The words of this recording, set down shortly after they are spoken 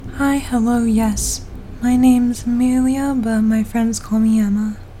Hi, hello, yes. My name's Amelia, but my friends call me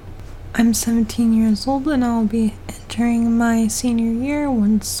Emma. I'm 17 years old and I'll be entering my senior year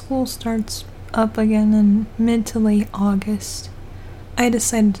when school starts up again in mid to late August. I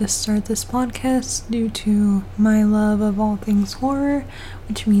decided to start this podcast due to my love of all things horror,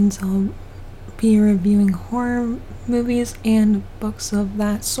 which means I'll be reviewing horror movies and books of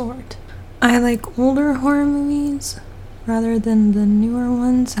that sort. I like older horror movies rather than the newer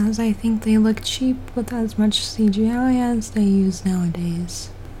ones, as I think they look cheap with as much CGI as they use nowadays.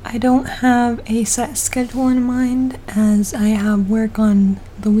 I don't have a set schedule in mind, as I have work on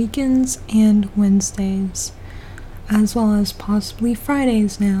the weekends and Wednesdays, as well as possibly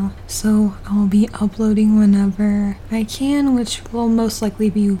Fridays now, so I'll be uploading whenever I can, which will most likely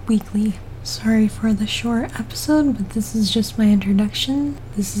be weekly. Sorry for the short episode, but this is just my introduction.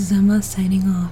 This is Emma signing off.